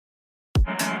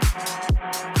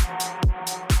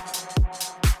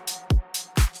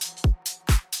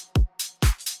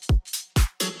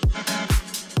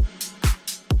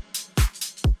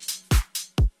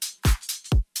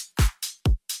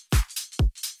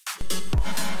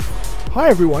Hi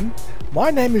everyone, my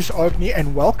name is Ogni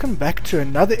and welcome back to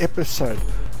another episode.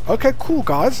 Okay, cool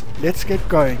guys, let's get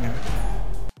going.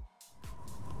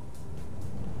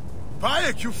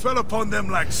 Bayek, you fell upon them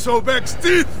like Sobek's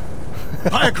teeth!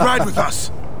 Bayek, ride with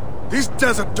us! These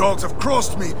desert dogs have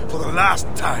crossed me for the last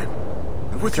time.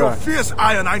 And with your fierce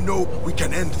iron, I know we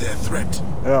can end their threat.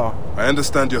 Yeah. I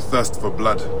understand your thirst for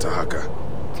blood, Tahaka.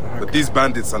 But these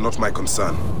bandits are not my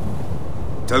concern.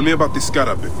 Tell me about the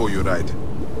scarab before you ride.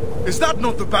 Is that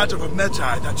not the badge of a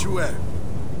Medjay that you wear?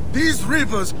 These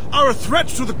reavers are a threat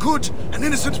to the good and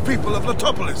innocent people of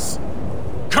Letopolis.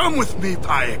 Come with me,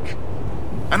 Bayek.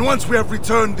 And once we have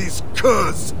returned these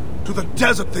curs to the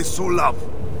desert they so love,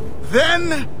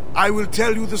 then I will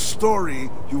tell you the story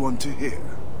you want to hear.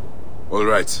 All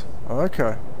right.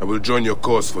 Okay. I will join your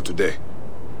cause for today.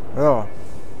 Oh.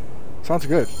 Sounds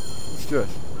good. Let's do it.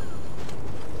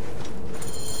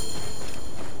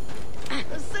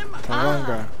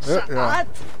 Yeah.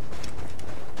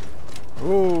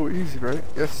 Oh, easy, bro.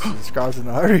 Yes, this guy's in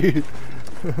a hurry.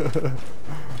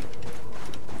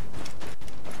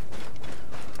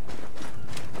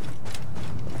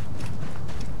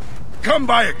 Come,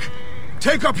 Bayek.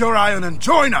 Take up your iron and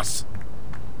join us.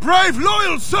 Brave,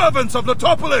 loyal servants of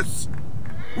Letopolis.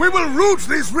 We will root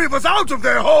these reavers out of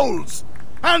their holes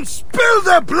and spill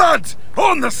their blood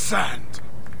on the sand.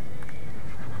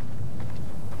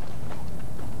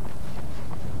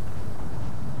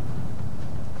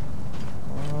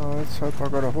 Let's hope I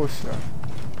got a horse here.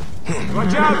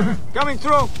 Watch out! Coming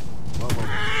through! Oh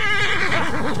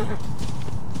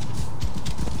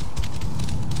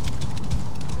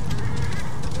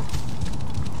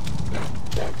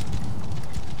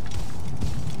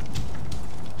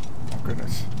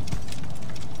goodness.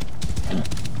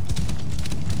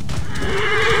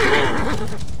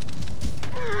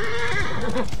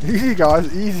 Easy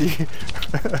guys, easy.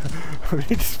 We need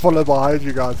to follow behind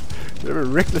you guys. They're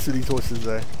reckless with these horses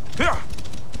there. That's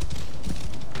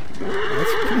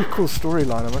a pretty cool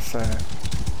storyline, I must say.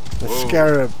 The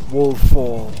scarab will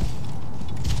fall.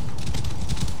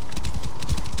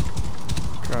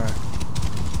 Okay.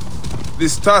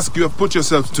 This task you have put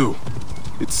yourself to,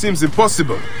 it seems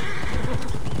impossible.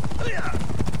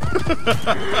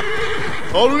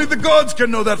 Only the gods can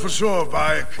know that for sure,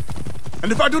 Bayek.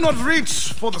 And if I do not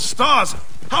reach for the stars,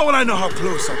 how will I know how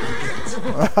close I can get?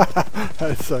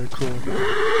 That's so cool.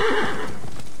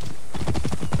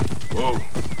 Whoa.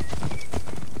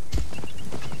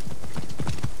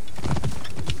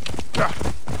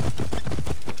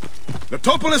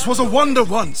 Letopolis was a wonder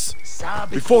once,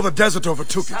 before the desert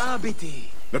overtook it.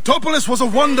 Letopolis was a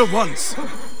wonder once,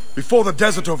 before the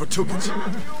desert overtook it.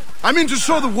 I mean to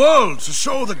show the world, to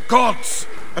show the gods,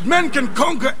 that men can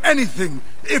conquer anything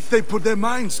if they put their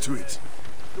minds to it.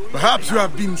 Perhaps you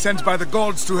have been sent by the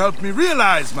gods to help me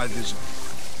realize my vision.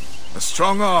 A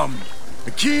strong arm,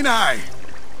 a keen eye.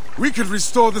 We could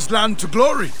restore this land to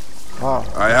glory.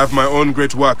 I have my own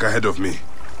great work ahead of me.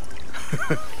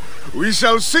 We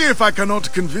shall see if I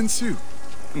cannot convince you.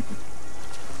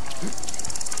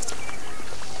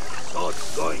 So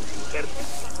it's going to hurt.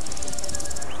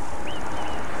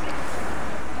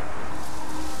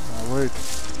 Oh, wait.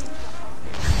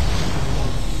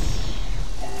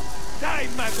 Die,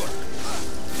 Magor!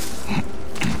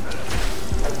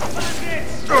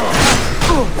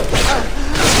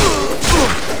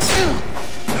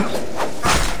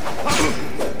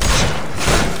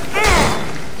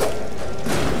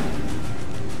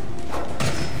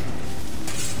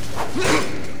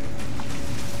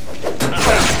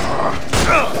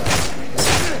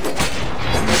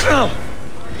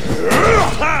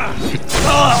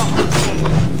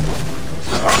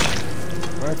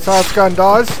 That's how it's going,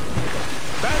 guys.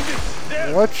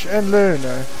 Watch and learn.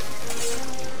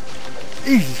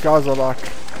 These guys are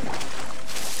like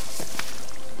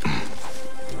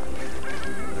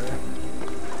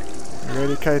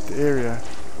eradicate the area.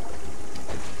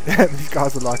 These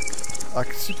guys are like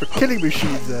super killing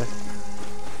machines there.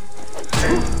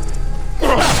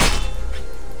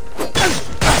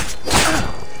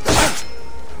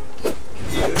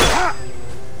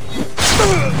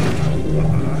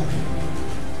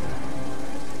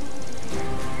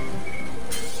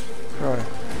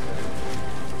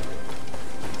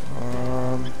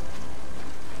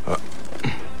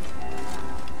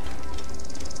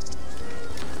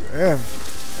 Damn.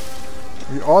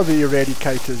 We are the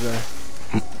eradicators there.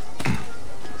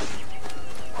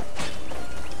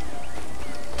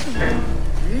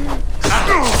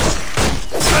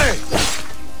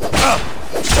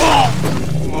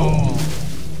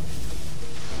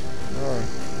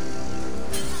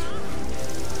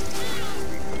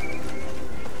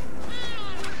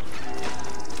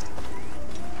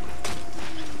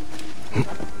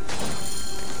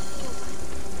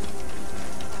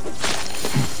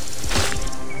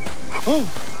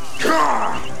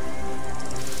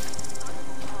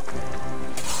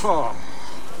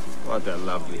 What a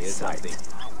lovely sight.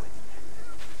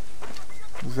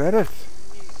 Is that it?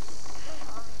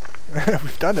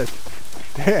 We've done it.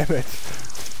 Damn it.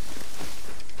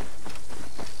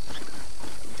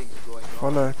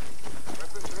 Follow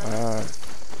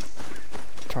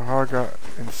Tahaga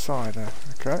inside.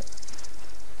 Okay.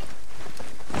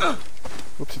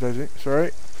 Whoopsie daisy.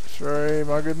 Sorry. Sorry,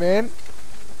 my good man.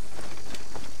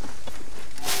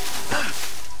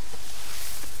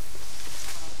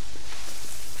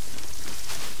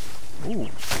 Ooh.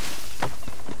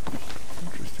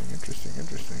 Interesting, interesting,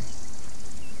 interesting.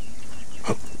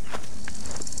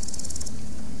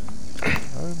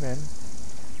 Oh man.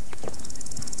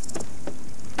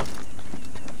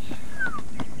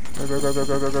 Go, go, go, go,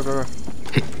 go, go, go, go.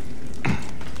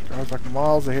 Guy's like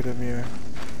miles ahead of me.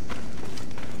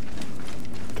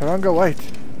 Taranga, wait.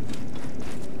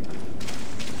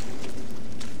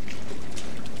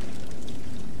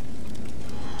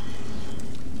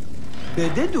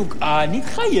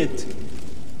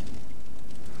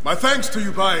 My thanks to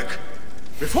you, Bayek.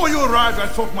 Before you arrived, I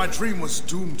thought my dream was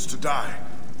doomed to die.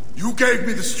 You gave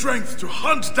me the strength to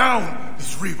hunt down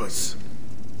these reavers.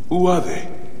 Who are they?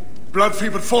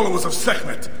 Blood-fevered followers of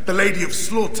Sekhmet, the Lady of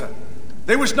Slaughter.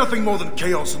 They wish nothing more than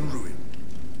chaos and ruin.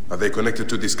 Are they connected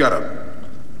to the scarab?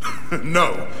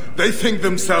 No, they think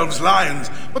themselves lions,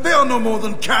 but they are no more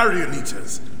than carrion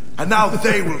eaters. And now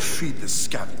they will feed the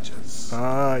scavengers.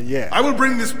 Yeah. I will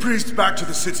bring this priest back to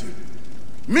the city.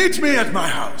 Meet me at my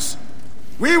house.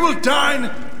 We will dine,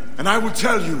 and I will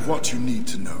tell you what you need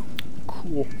to know.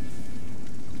 Cool.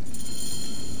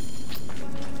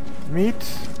 Meet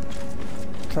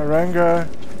Taranga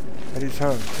at his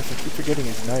home. Yes, I keep forgetting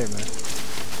his name, man.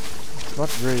 It's not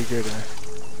very good,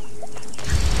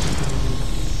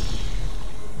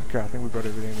 Okay, I think we got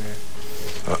everything there.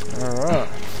 Alright.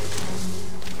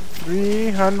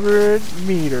 300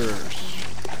 meters.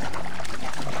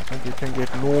 I think we can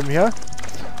get Norm here.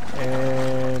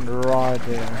 And right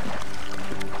there.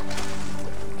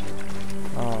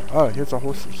 Oh, here's our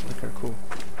horses. Okay, cool.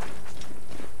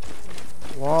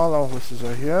 While our horses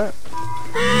are here,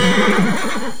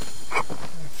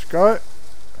 let's go.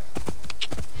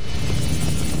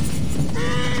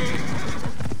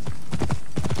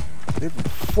 Level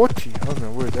 40. Oh my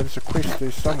word, that is a quest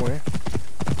there somewhere.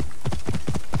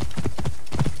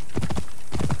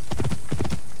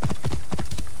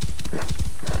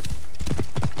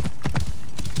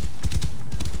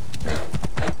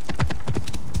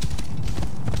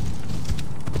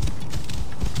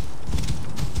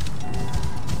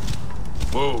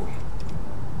 Whoa.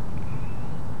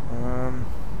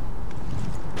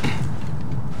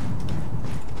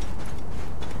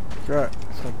 Okay,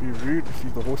 it's gonna be rude to see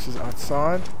the horses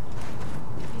outside.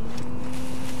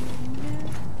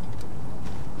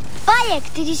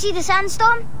 Bayek, did you see the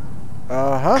sandstorm?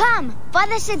 Uh-huh. Come,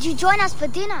 father said you join us for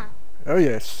dinner. Oh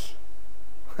yes.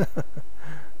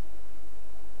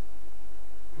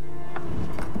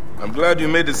 I'm glad you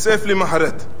made it safely,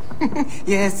 Maharet.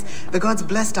 Yes, the gods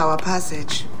blessed our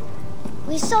passage.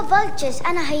 We saw vultures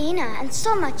and a hyena and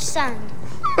so much sand.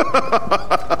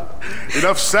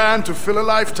 Enough sand to fill a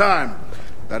lifetime.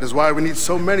 That is why we need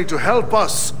so many to help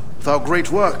us with our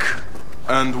great work.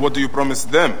 And what do you promise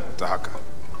them, Tahaka?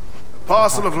 A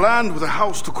parcel of land with a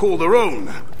house to call their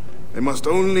own. They must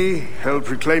only help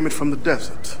reclaim it from the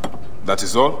desert. That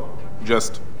is all?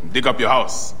 Just dig up your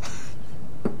house.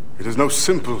 It is no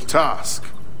simple task.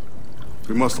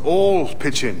 We must all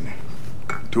pitch in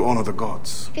to honor the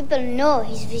gods. People know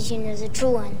his vision is a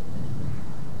true one.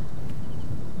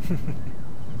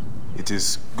 It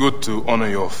is good to honor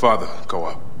your father,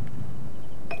 Kawa.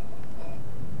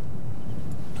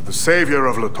 To the savior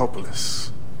of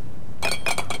Letopolis.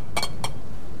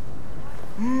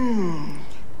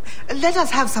 Let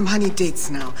us have some honey dates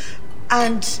now.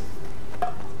 And...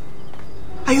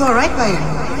 Are you alright, Bayek?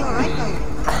 Are you alright, Bayek?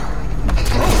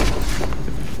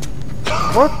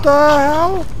 What the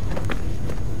hell?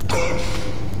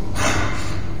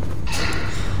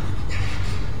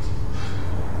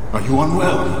 Are you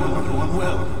unwell? Are you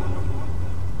unwell?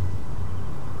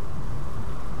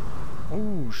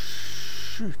 Oh,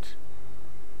 shoot.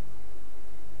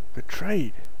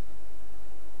 Betrayed.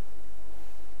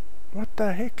 What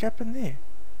the heck happened there?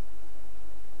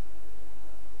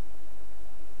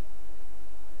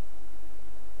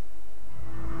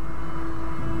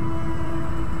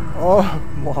 Oh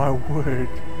my word.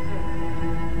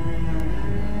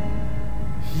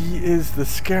 He is the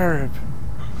scarab.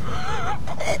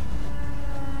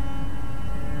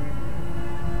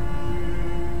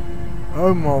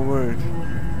 Oh my word.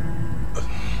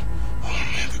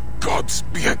 May the gods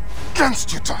be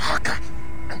against you, Tahaka.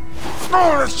 And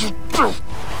all that you do.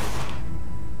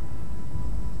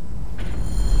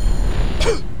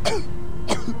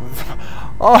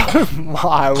 Oh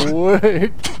my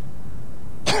word.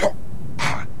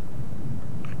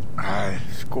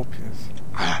 Scorpions.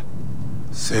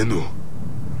 Senu.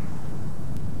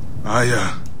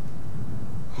 Aya.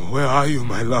 Where are you,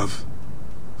 my love?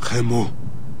 Khemu.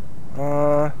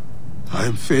 I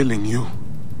am failing you.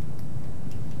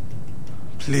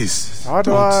 Please, how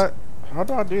do I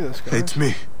do this, guys? hate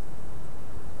me.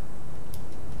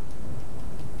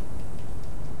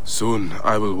 Soon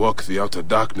I will walk the outer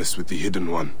darkness with the Hidden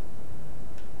One,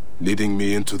 leading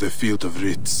me into the field of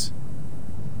writs.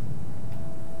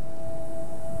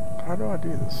 How do I do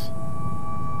this?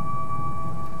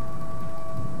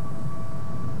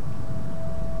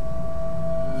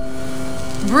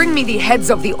 Bring me the heads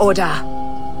of the Order.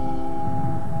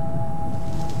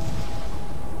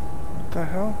 What the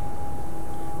hell?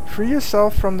 Free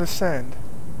yourself from the sand.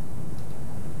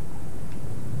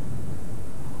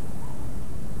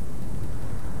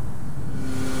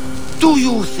 Do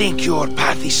you think your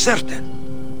path is certain?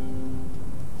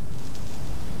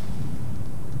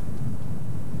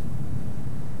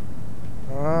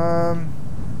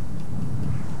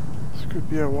 This could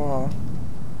be a while.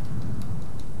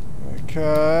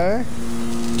 Okay.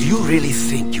 Do you really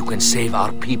think you can save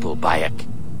our people, Bayek?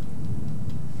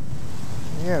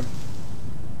 Yeah.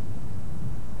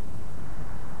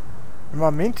 Am I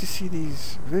meant to see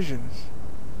these visions?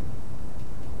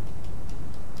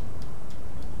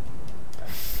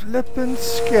 Flippin'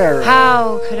 scary.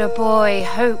 How could a boy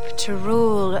hope to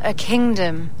rule a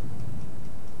kingdom?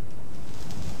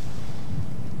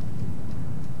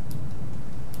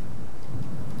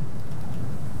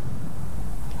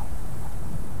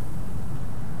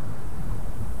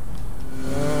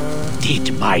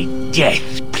 Did my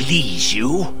death please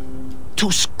you?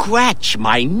 To scratch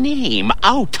my name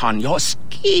out on your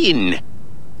skin?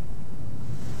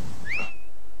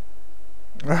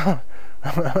 My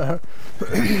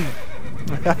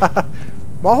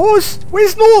horse!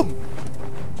 Where's Norm?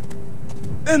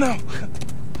 Hey now.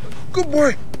 Good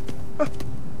boy.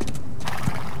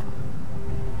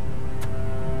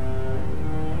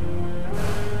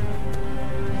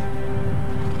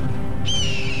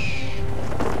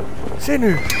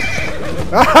 Senu!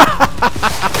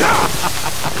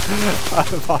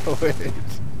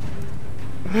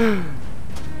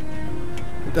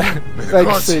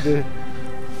 Thanks, Senu.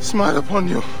 Smile upon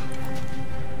you.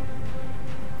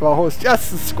 My horse,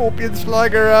 just the scorpions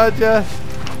flying around ya.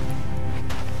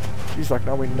 She's like,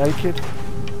 now we're naked.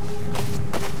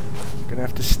 Gonna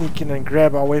have to sneak in and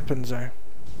grab our weapons though.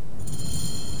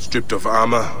 Stripped of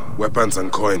armor, weapons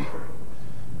and coin.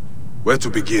 Where to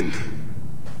begin?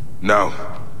 Now,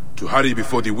 to hurry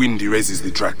before the wind erases the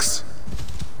tracks.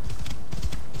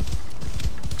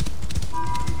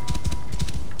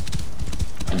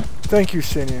 Thank you,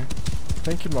 Senu.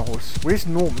 Thank you, my horse. Where's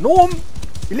Norm? Norm!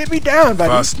 You let me down,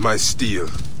 buddy! First my steel,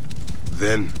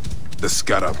 then the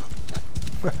scarab.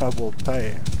 I will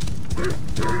pay.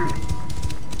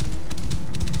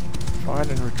 Find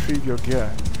and retrieve your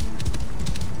gear.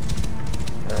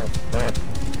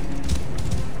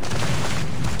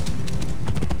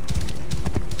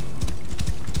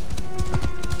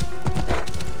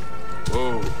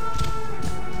 Whoa.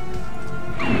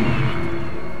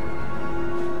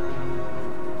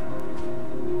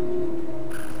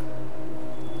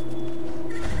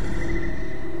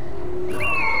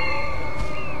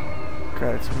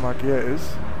 Okay, that's where my gear is.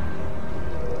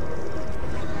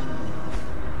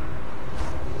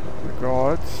 The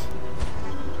guards.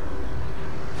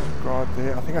 One guard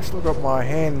there. I think I still got my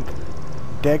hand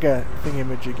dagger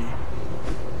thingamajiggy.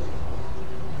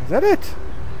 Is that it?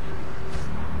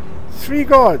 3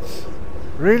 guards.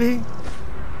 Really?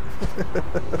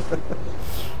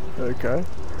 Okay,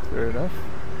 fair enough.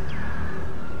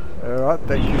 Alright,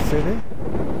 thank you, Senu.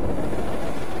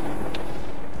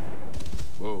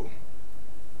 Whoa.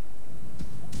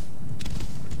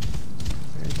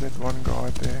 There's that one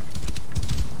guard there.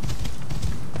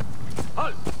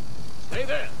 Halt! Stay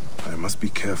there! I must be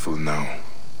careful now.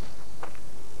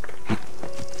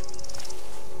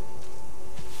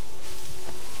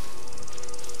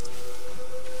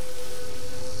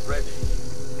 Ready.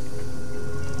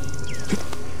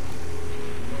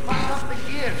 Pack up the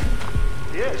gear!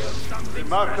 Yes,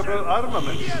 remarkable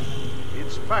armament.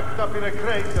 It's packed up in a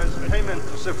crate as payment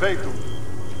to Sefetu.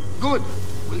 Good.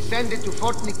 We'll send it to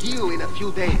Fort Nikiu in a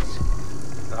few days.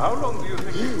 How long do you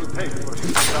think it will take for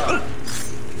him to die?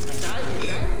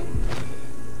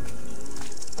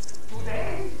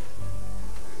 Today?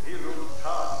 He looks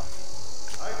hard.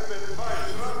 I bet 5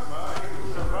 drachma he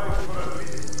will survive for at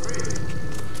least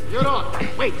 3. You're on.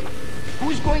 Wait.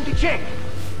 Who's going to check?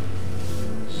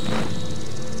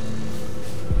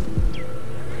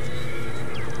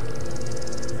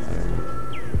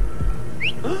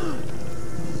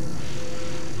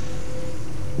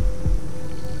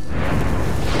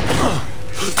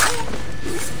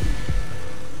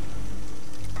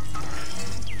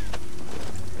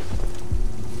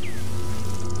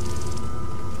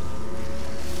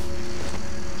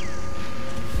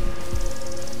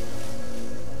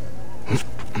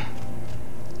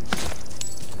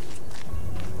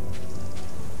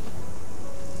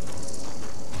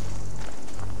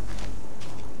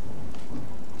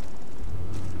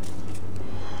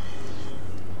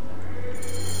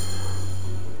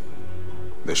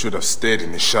 They should have stayed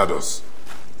in the shadows.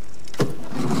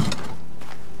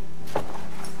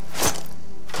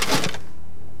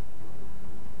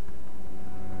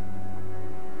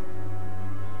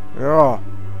 Yeah.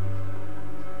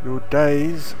 Your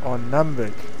days are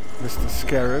numbered, Mr.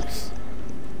 Scarabs,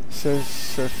 says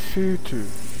Safutu.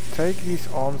 Take these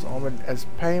armament as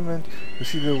payment.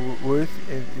 Receive the worth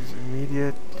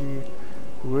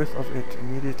of it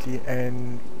immediately,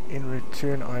 and in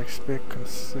return I expect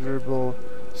considerable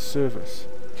service.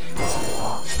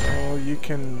 Oh, you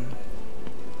can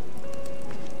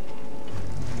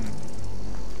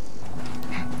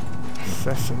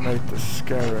assassinate the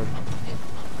scarab.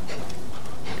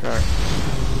 Okay.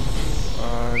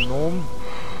 Norm.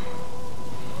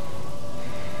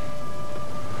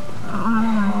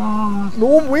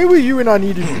 Norm, where were you when I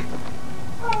needed you?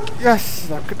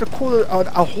 Yes, I got to call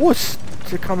a horse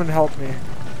to come and help me.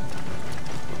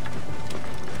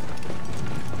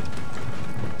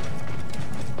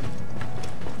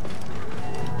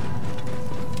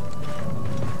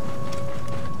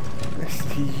 Yes,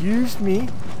 he used me.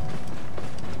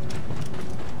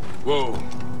 Whoa.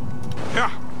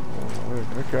 Yeah.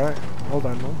 Oh, okay, hold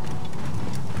on, Norm.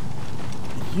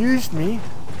 He used me.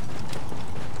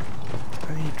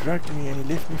 And he drugged me and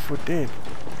he left me for dead.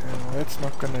 And that's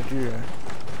not gonna do it.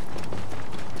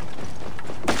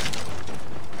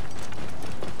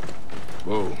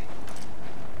 Whoa.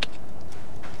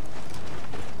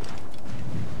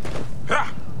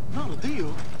 Ha! No,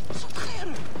 Dio.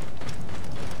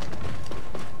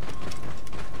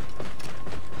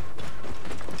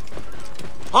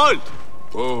 Halt!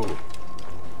 Whoa.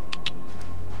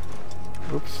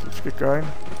 Oops, let's get going.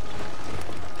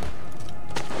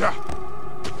 Yeah.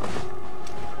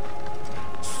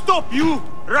 Stop, you!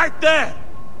 Right there!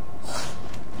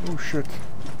 Oh shit.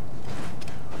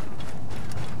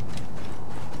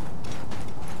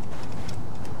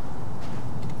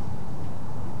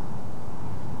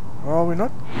 Are we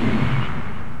not?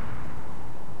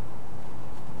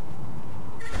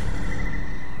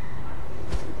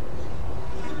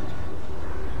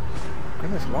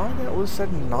 Goodness, why are they all of a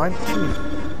sudden 19?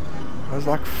 I was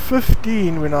like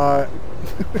 15 when I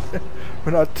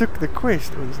when I took the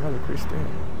quest. Oh, there's another quest there.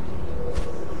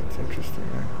 That's interesting,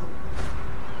 eh?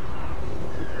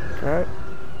 Okay.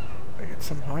 I get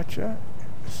some height here.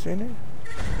 Ascending.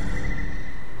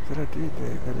 Is that a dude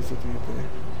there? That is a dude there.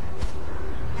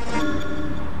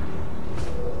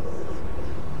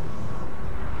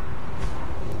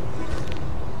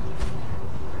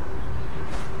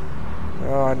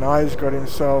 Oh, now he's got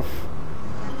himself.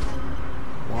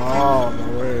 Wow, my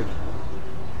word.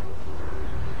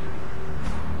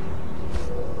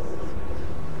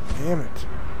 Damn it.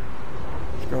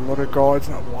 He's got a lot of guards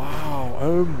now. Wow,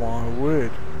 oh my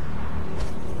word.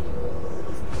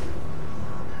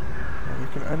 Well, we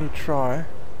can only try.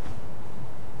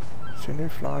 So no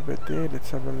fly bit there, let's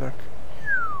have a look.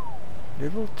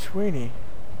 Level 20.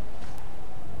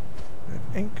 That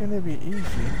ain't gonna be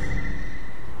easy.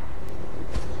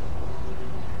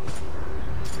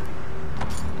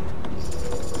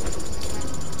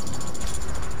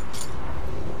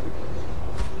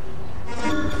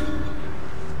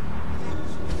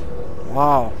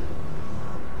 Wow.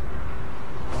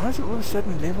 Why is it all of a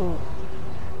sudden level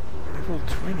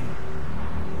 20?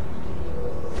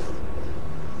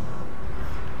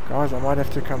 Guys, I might have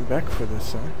to come back for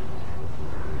this, huh?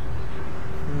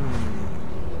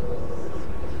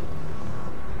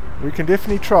 We can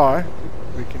definitely try.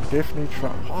 We can definitely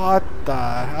try. What the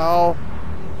hell?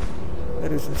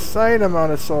 That is insane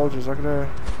amount of soldiers. I'm gonna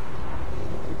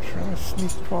try to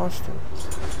sneak past him.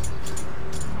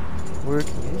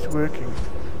 Working, he's working.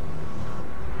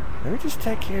 Let me just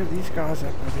take care of these guys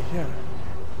up over here.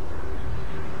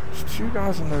 There's two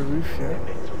guys on the roof here.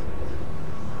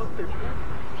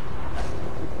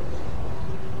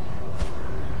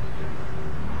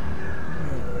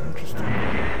 Interesting.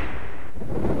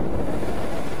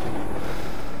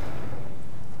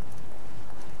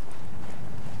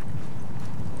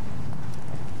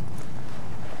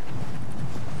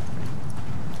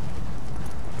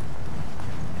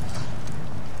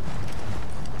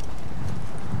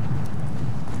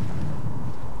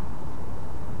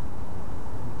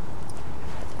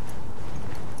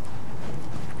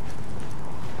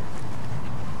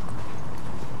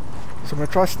 So I'm going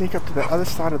to try to sneak up to the other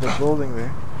side of the building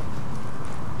there.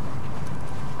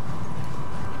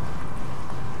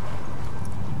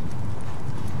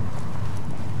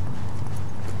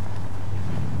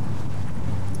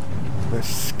 The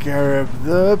scarab,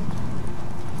 the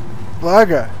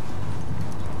bugger.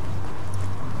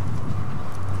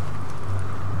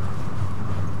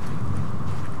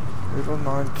 Level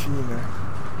 19 there.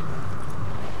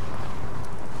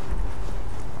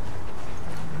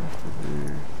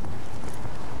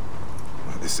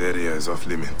 area is off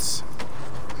limits.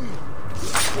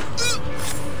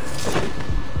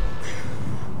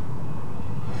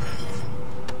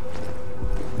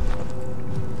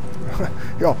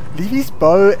 Yeah, leave his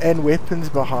bow and weapons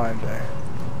behind, eh?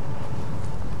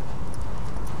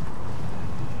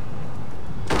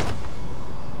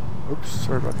 Oops,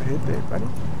 sorry about the head there, buddy.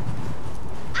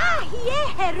 Ah,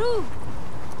 yeah, Heru.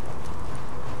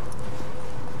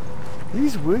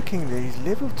 He's working there, he's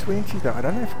level 20 though. I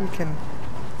don't know if we can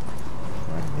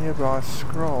find a nearby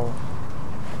scroll.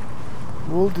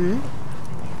 Will do.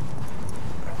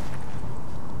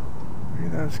 Where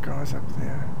are those guys up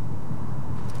there?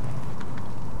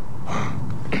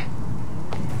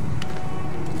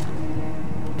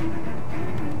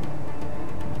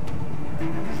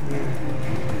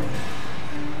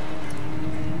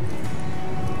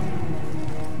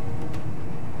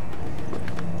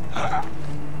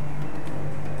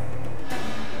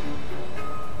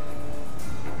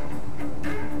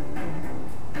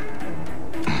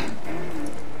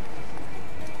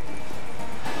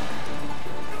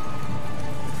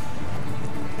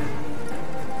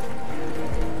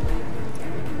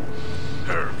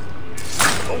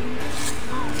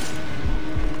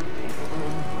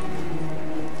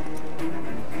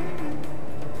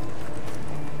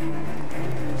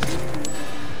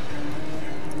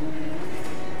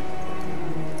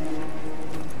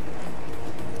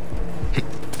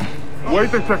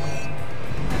 Wait a sec.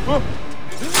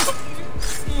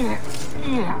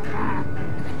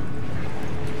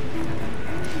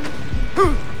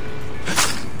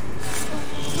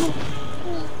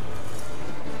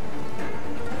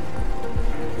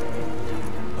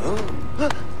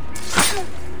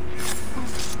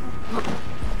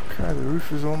 Okay, the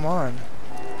roof is all mine.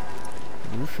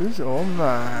 The roof is all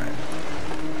mine.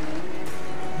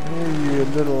 There you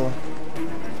little...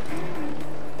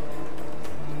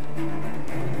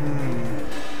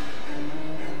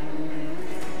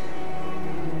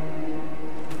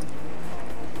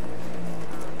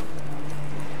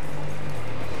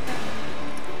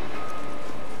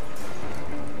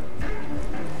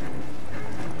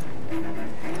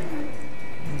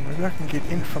 Maybe I can get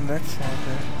in from that side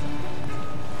there.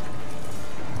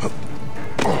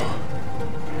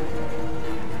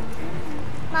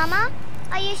 Mama,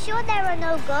 are you sure there are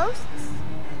no ghosts?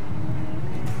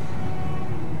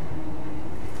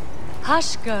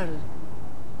 Hush, girl.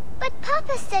 But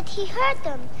Papa said he heard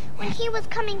them when he was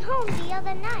coming home the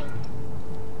other night.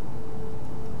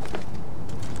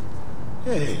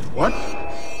 Hey, what?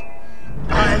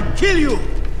 I'll kill you!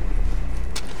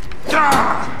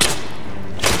 Ah!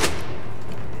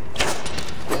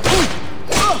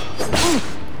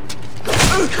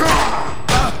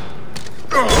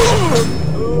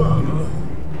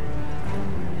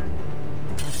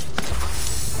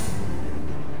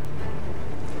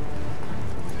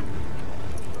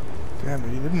 Damn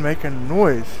it, he didn't make a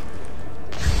noise.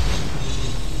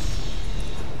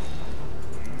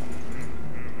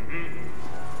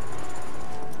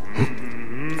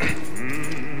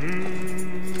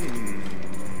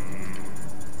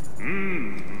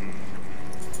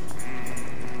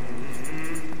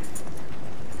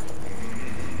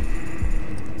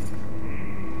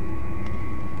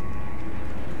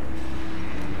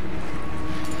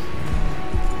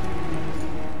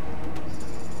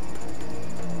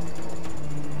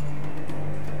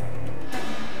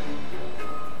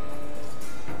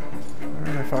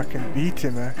 If I can beat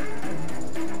him,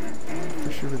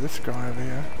 especially with this guy over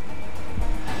here.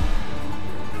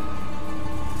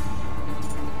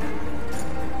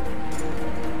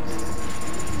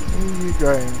 Where are you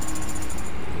going?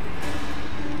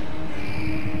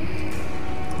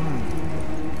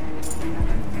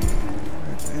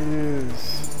 That is...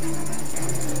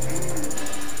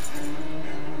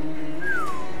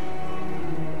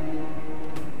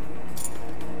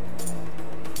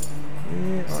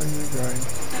 Where are you going?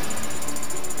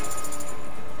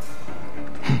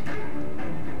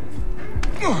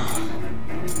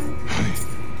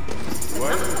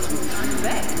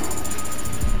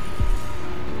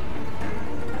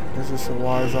 Is this a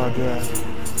wise idea?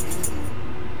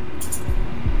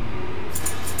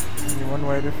 Only one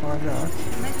way to find out.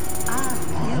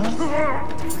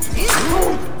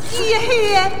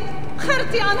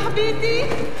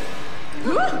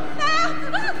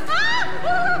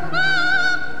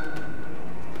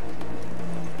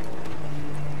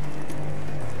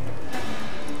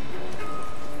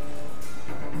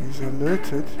 He's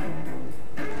alerted.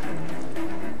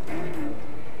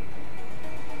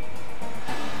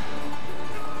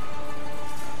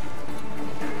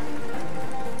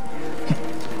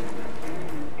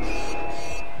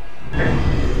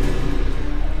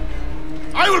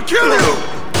 I will kill you!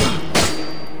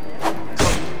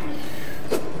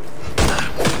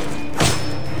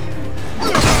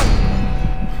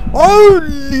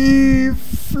 Holy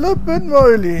flippin'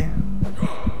 moly!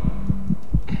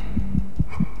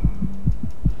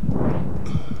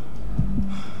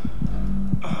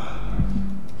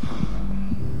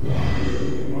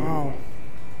 Wow.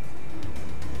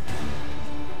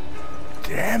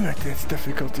 Damn it, that's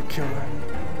difficult to kill him.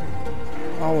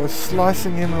 I was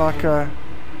slicing him like a...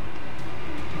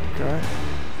 Okay.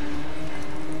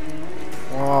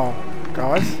 Wow.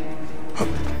 Guys.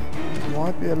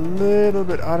 Might be a little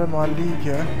bit out of my league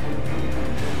here.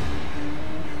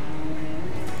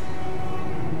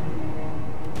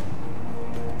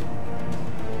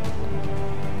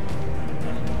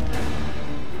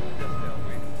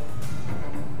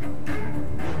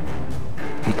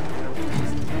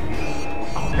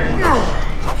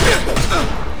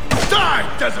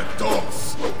 Die, desert dogs!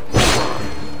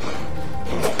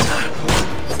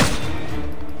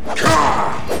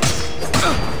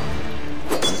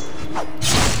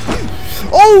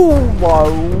 Oh my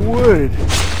word!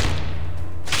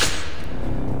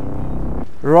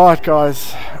 Right,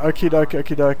 guys. Okie doke,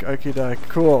 okie doke, okie doke.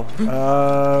 Cool.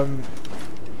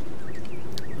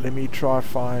 Let me try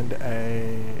find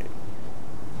a...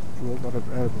 Well, not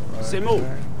available, right? Semu,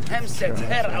 Hemset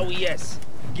her yes.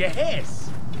 Gehes.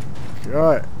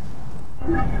 Okay.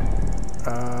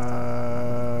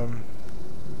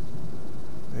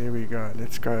 There we go.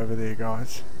 Let's go over there,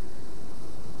 guys.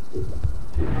 Is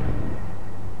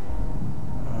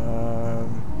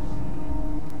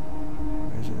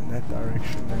it in that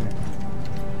direction there?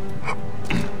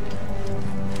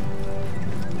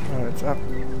 Oh, it's up.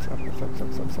 It's up, it's up, it's up,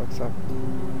 it's up, it's up, it's up.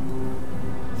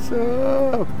 It's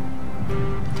up!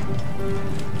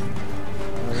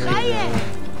 Chaya!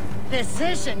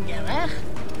 Decision, Gerach.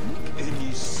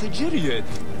 Any Sigiriet.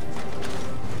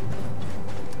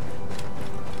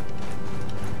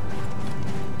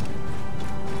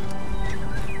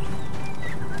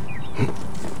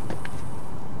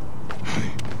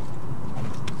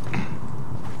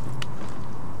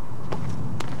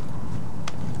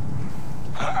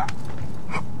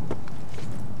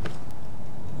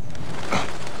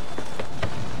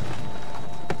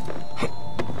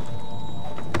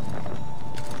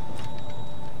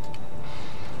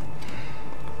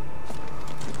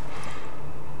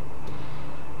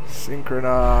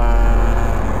 Synchronize.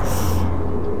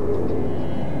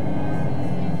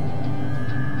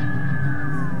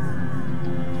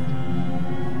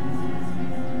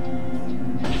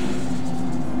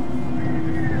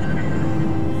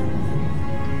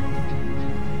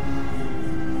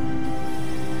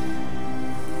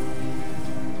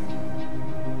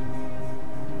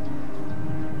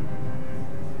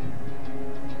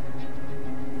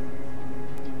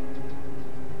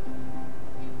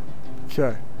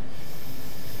 Okay.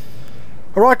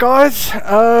 Alright guys,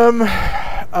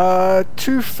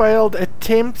 2 failed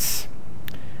attempts.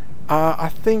 I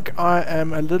think I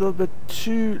am a little bit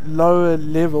too lower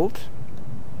leveled.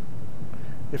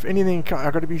 If anything,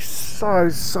 I've got to be so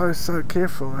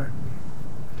careful.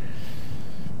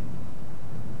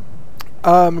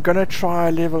 I'm gonna try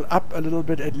level up a little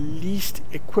bit, at least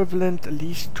equivalent, at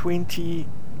least 20.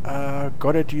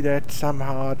 Gotta do that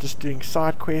somehow, just doing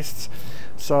side quests.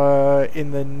 So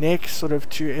in the next sort of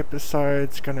 2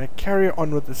 episodes, gonna carry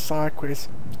on with the side quests.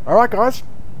 Alright guys,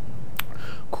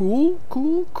 cool.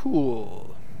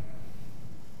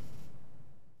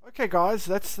 Okay guys,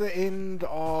 that's the end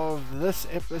of this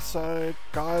episode.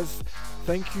 Guys,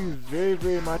 thank you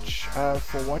very much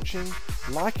for watching.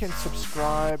 Like and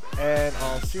subscribe, and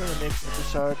I'll see you in the next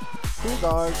episode. Cool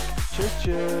guys,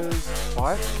 cheers,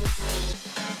 bye.